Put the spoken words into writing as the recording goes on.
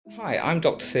Hi, I'm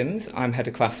Dr. Sims. I'm Head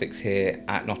of Classics here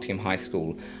at Nottingham High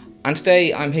School, and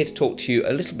today I'm here to talk to you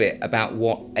a little bit about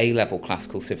what A-level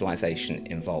classical civilization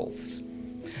involves.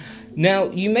 Now,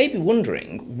 you may be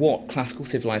wondering what classical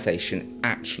civilization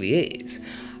actually is,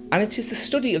 and it is the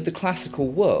study of the classical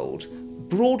world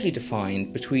broadly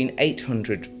defined between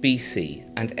 800 BC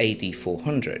and AD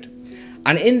 400.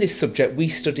 And in this subject we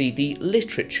study the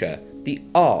literature, the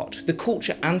art, the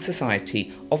culture and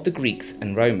society of the Greeks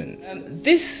and Romans.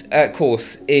 This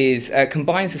course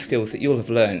combines the skills that you'll have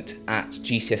learnt at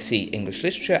GCSE English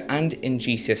Literature and in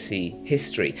GCSE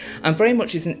History, and very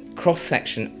much is a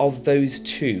cross-section of those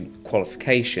two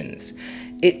qualifications.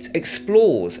 It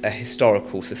explores a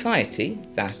historical society,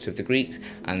 that of the Greeks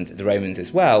and the Romans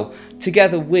as well,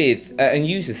 together with and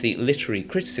uses the literary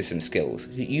criticism skills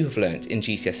that you have learnt in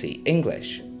GCSE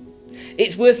English.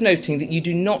 It's worth noting that you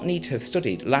do not need to have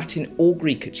studied Latin or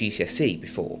Greek at GCSE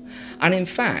before, and in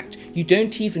fact, you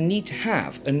don't even need to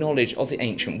have a knowledge of the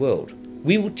ancient world.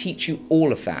 We will teach you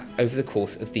all of that over the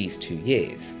course of these 2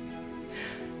 years.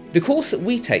 The course that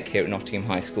we take here at Nottingham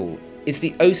High School is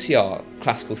the OCR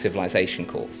Classical Civilization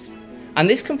course, and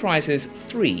this comprises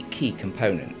 3 key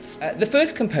components. The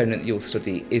first component that you'll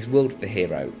study is World of the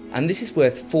Hero, and this is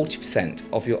worth 40%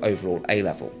 of your overall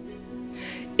A-level.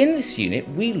 In this unit,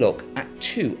 we look at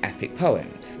 2 epic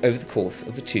poems over the course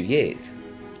of the 2 years.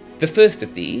 The first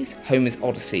of these, Homer's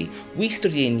Odyssey, we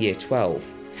study in Year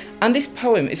 12, and this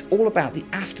poem is all about the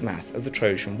aftermath of the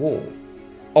Trojan War,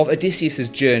 of Odysseus'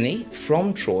 journey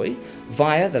from Troy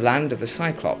via the land of the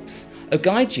Cyclops,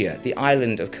 Ogygia, the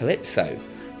island of Calypso,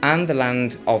 and the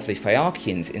land of the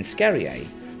Phaeacians in Scheria,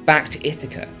 back to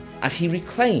Ithaca, as he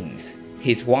reclaims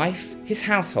his wife, his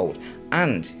household,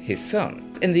 and his son.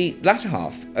 In the latter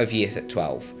half of Year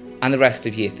 12 and the rest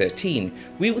of Year 13,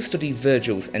 we will study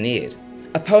Virgil's Aeneid,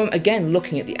 a poem again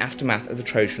looking at the aftermath of the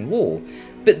Trojan War,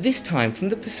 but this time from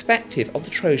the perspective of the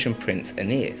Trojan prince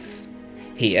Aeneas.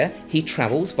 Here, he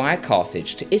travels via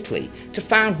Carthage to Italy to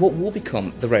found what will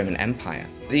become the Roman Empire.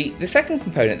 The second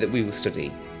component that we will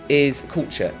study is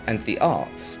culture and the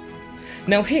arts.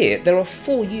 Now here, there are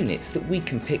 4 units that we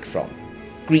can pick from.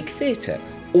 Greek theatre,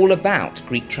 all about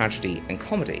Greek tragedy and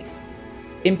comedy.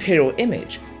 Imperial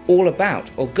image, all about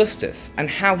Augustus and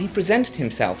how he presented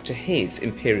himself to his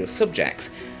imperial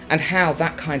subjects, and how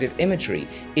that kind of imagery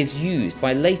is used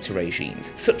by later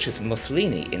regimes, such as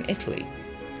Mussolini in Italy.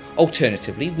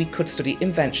 Alternatively, we could study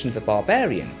Invention of the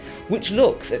Barbarian, which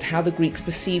looks at how the Greeks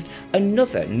perceived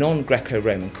another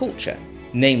non-Greco-Roman culture,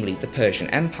 namely the Persian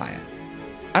Empire.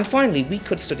 And finally, we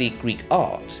could study Greek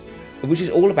art, which is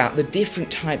all about the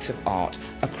different types of art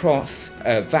across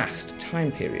a vast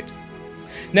time period.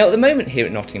 Now, at the moment here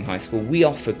at Nottingham High School, we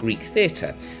offer Greek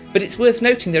theatre, but it's worth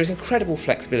noting there is incredible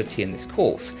flexibility in this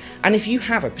course, and if you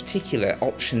have a particular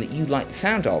option that you like the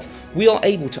sound of, we are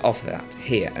able to offer that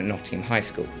here at Nottingham High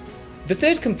School. The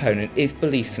third component is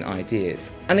beliefs and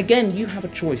ideas, and again you have a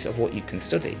choice of what you can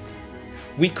study.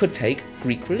 We could take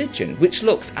Greek religion, which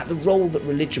looks at the role that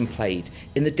religion played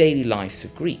in the daily lives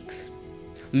of Greeks.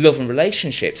 Love and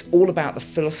relationships, all about the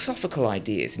philosophical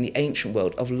ideas in the ancient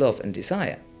world of love and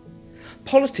desire.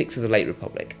 Politics of the late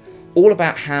Republic, all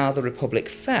about how the Republic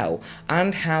fell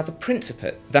and how the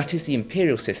Principate, that is the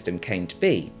imperial system, came to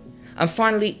be. And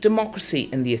finally, democracy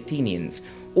and the Athenians,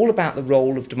 all about the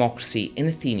role of democracy in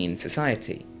Athenian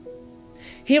society.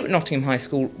 Here at Nottingham High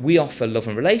School, we offer love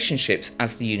and relationships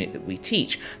as the unit that we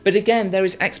teach, but again there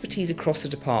is expertise across the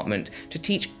department to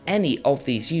teach any of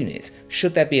these units,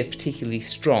 should there be a particularly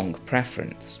strong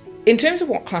preference. In terms of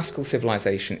what classical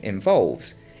civilization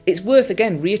involves, it's worth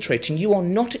again reiterating you are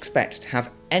not expected to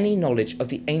have any knowledge of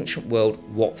the ancient world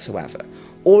whatsoever,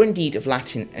 or indeed of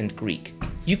Latin and Greek.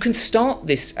 You can start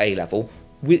this A-level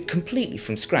completely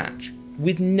from scratch,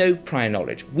 with no prior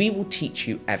knowledge. We will teach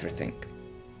you everything.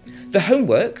 The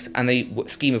homeworks and the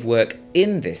scheme of work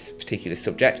in this particular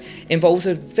subject involves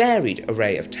a varied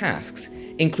array of tasks,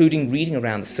 including reading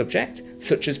around the subject,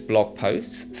 such as blog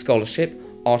posts, scholarship,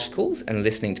 articles, and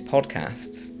listening to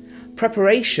podcasts.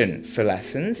 Preparation for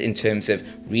lessons in terms of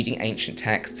reading ancient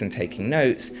texts and taking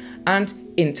notes, and,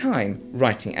 in time,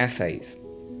 writing essays.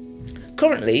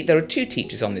 Currently, there are 2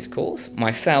 teachers on this course,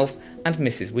 myself and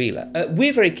Mrs. Wheeler.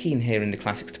 We're very keen here in the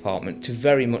Classics department to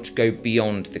very much go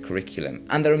beyond the curriculum,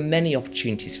 and there are many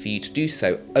opportunities for you to do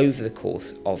so over the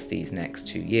course of these next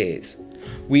 2 years.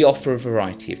 We offer a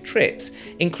variety of trips,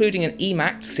 including an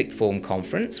EMACT sixth form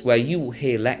conference where you will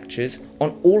hear lectures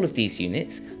on all of these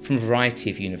units from a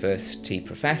variety of university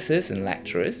professors and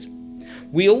lecturers.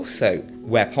 We also,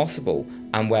 where possible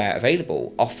and where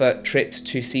available, offer trips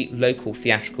to see local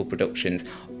theatrical productions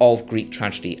of Greek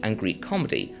tragedy and Greek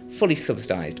comedy, fully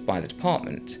subsidised by the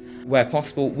department. Where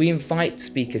possible, we invite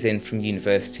speakers in from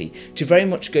university to very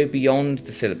much go beyond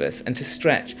the syllabus and to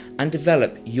stretch and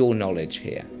develop your knowledge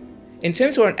here. In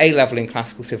terms of where an A-level in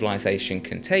classical civilization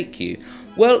can take you,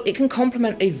 well, it can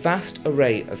complement a vast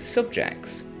array of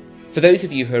subjects. For those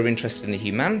of you who are interested in the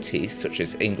humanities, such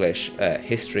as English,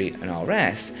 history and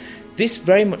RS, this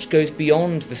very much goes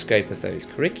beyond the scope of those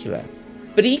curricula.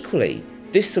 But equally,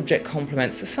 this subject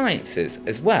complements the sciences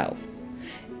as well.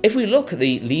 If we look at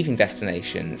the leaving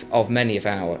destinations of many of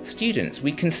our students,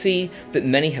 we can see that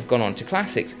many have gone on to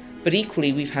classics, but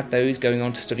equally we've had those going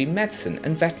on to study medicine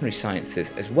and veterinary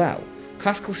sciences as well.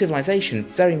 Classical civilization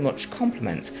very much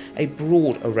complements a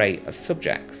broad array of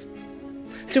subjects.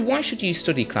 So why should you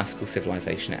study classical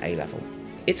civilization at A-level?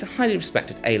 It's a highly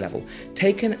respected A-level,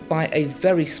 taken by a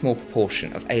very small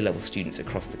proportion of A-level students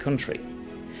across the country.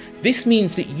 This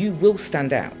means that you will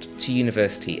stand out to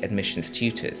university admissions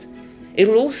tutors. It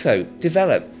will also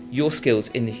develop your skills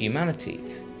in the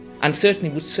humanities, and certainly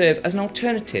would serve as an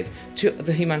alternative to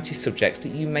the humanities subjects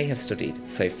that you may have studied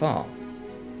so far.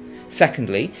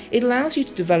 Secondly, it allows you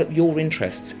to develop your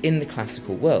interests in the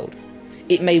classical world.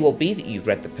 It may well be that you've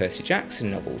read the Percy Jackson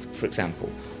novels, for example,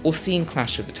 or seen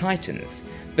Clash of the Titans,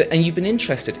 and you've been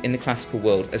interested in the classical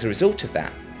world as a result of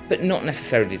that, but not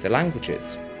necessarily the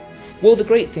languages. Well, the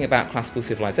great thing about classical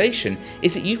civilization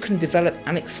is that you can develop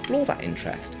and explore that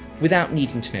interest without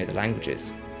needing to know the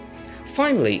languages.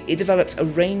 Finally, it develops a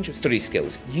range of study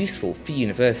skills useful for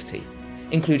university,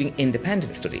 including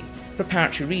independent study,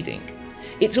 preparatory reading.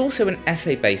 It's also an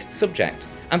essay-based subject,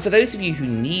 and for those of you who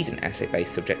need an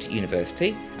essay-based subject at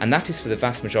university, and that is for the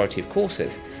vast majority of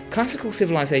courses, classical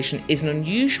civilization is an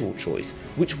unusual choice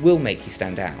which will make you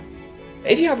stand out.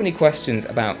 If you have any questions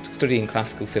about studying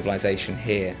classical civilization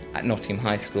here at Nottingham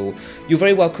High School, you're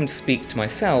very welcome to speak to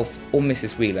myself or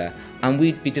Mrs. Wheeler, and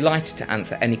we'd be delighted to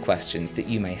answer any questions that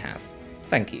you may have.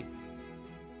 Thank you.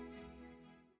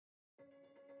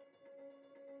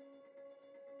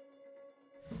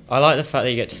 I like the fact that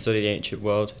you get to study the ancient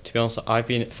world. To be honest, I've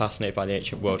been fascinated by the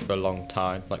ancient world for a long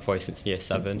time, like probably since year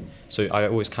 7, so I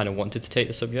always kind of wanted to take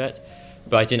the subject,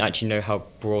 but I didn't actually know how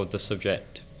broad the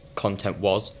subject content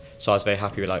was. So I was very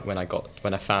happy with, like, when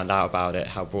I found out about it,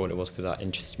 how broad it was, because that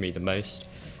interested me the most.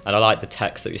 And I like the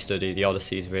text that we study. The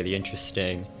Odyssey is really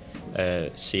interesting.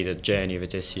 See the journey of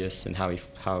Odysseus and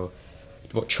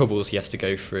what troubles he has to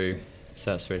go through.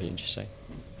 So that's really interesting.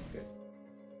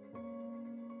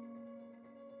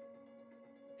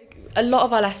 A lot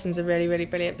of our lessons are really, really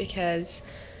brilliant because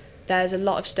there's a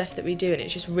lot of stuff that we do and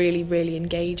it's just really, really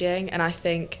engaging. And I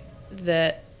think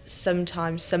that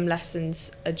sometimes some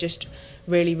lessons are just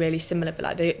really, really similar, but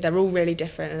like they're all really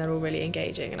different and they're all really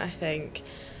engaging. And I think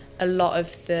a lot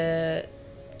of the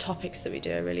topics that we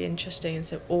do are really interesting, and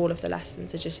so all of the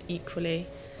lessons are just equally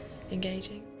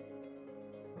engaging.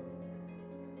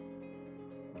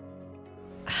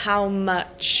 How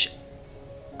much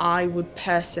I would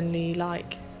personally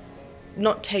like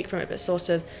not take from it, but sort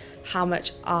of how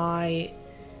much I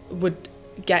would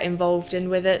get involved in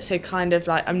with it. So kind of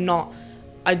like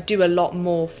I do a lot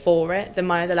more for it than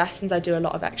my other lessons. I do a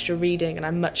lot of extra reading and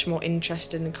I'm much more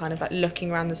interested in kind of like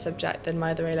looking around the subject than my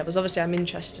other A-levels. Obviously I'm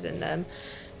interested in them,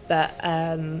 but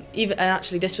and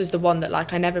actually this was the one that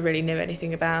like I never really knew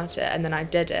anything about it, and then I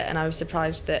did it and I was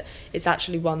surprised that it's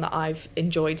actually one that I've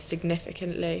enjoyed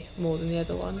significantly more than the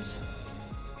other ones.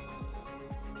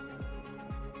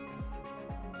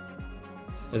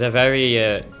 They're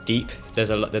very deep.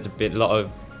 There's a lot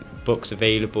of books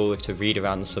available to read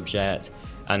around the subject,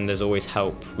 and there's always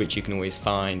help which you can always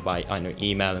find by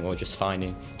emailing or just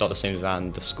finding Dr. Sims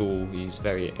around the school. He's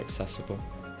very accessible.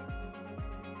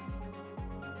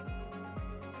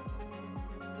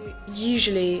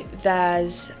 Usually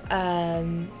there's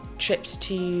trips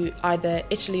to either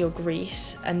Italy or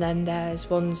Greece, and then there's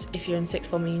ones if you're in sixth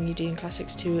form and you're doing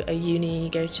classics to a uni, you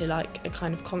go to like a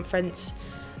kind of conference.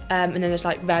 And then there's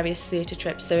like various theatre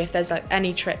trips. So if there's like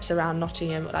any trips around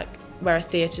Nottingham, like where a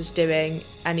theatre's doing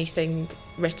anything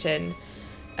written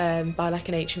by like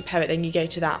an ancient poet, then you go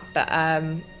to that. But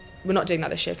we're not doing that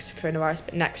this year because of coronavirus,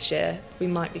 but next year we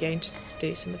might be going to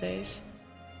do some of those.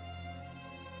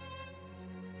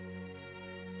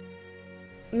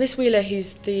 Miss Wheeler,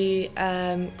 who's the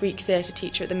Greek theatre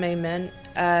teacher at the moment,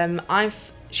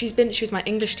 she was my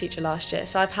English teacher last year,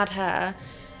 so I've had her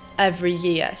every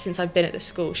year since I've been at the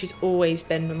school. She's always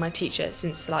been my teacher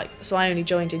since so I only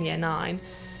joined in year 9,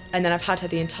 and then I've had her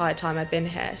the entire time I've been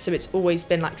here, so it's always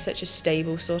been like such a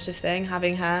stable sort of thing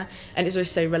having her, and it's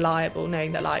always so reliable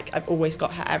knowing that like I've always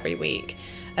got her every week.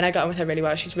 and I got on with her really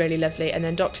well. She's really lovely. And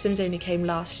then Dr. Sims only came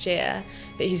last year,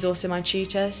 but he's also my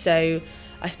tutor, so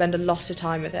I spend a lot of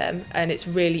time with him, and it's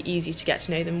really easy to get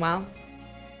to know them well.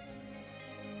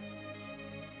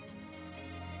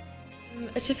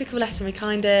 A typical lesson, we go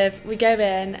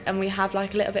in and we have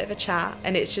like a little bit of a chat,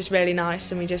 and it's just really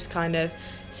nice, and we just kind of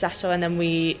settle, and then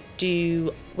we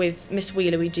do, with Miss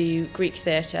Wheeler we do Greek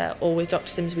theatre, or with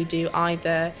Dr. Sims we do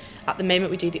either, at the moment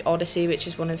we do the Odyssey, which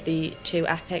is one of the 2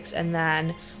 epics, and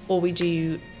then, or we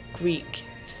do Greek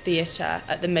theatre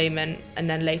at the moment, and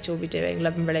then later we'll be doing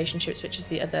Love and Relationships, which is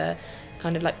the other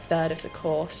kind of like third of the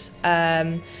course,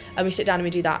 and we sit down and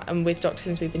we do that. And with Dr.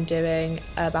 Sims we've been doing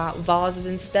about vases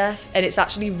and stuff, and it's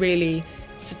actually really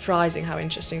surprising how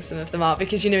interesting some of them are,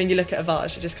 because you know when you look at a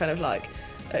vase you're just kind of like,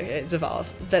 okay, it's a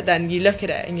vase, but then you look at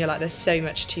it and you're like, there's so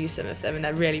much to some of them, and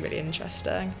they're really, really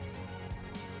interesting.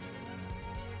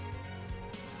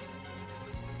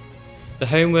 The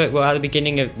homework, well, at the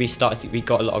beginning we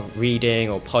got a lot of reading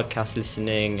or podcast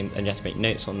listening, and you have to make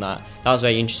notes on that. That was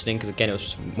very interesting, because again it was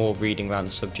just more reading around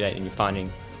the subject and you're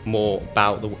finding more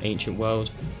about the ancient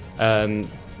world.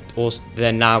 Also,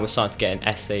 then now we're starting to get an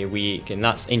essay a week, and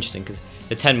that's interesting because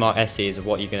the 10-mark essay is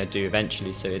what you're going to do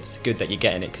eventually, so it's good that you're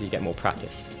getting it because you get more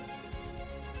practice.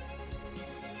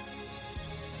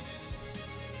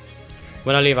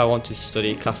 When I leave, I want to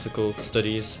study classical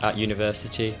studies at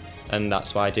university, and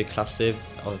that's why I did Class Civ,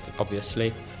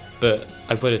 obviously, but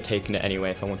I would have taken it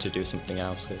anyway if I wanted to do something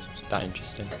else. It's that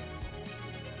interesting.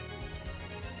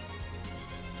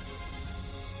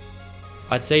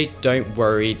 I'd say don't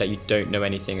worry that you don't know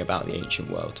anything about the ancient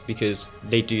world, because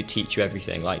they do teach you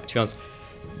everything. Like, to be honest,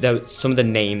 some of the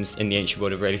names in the ancient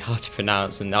world are really hard to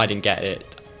pronounce, and I didn't get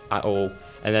it at all.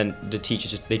 And then the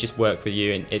teachers, they just work with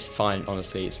you, and it's fine,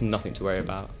 honestly, it's nothing to worry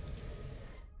about.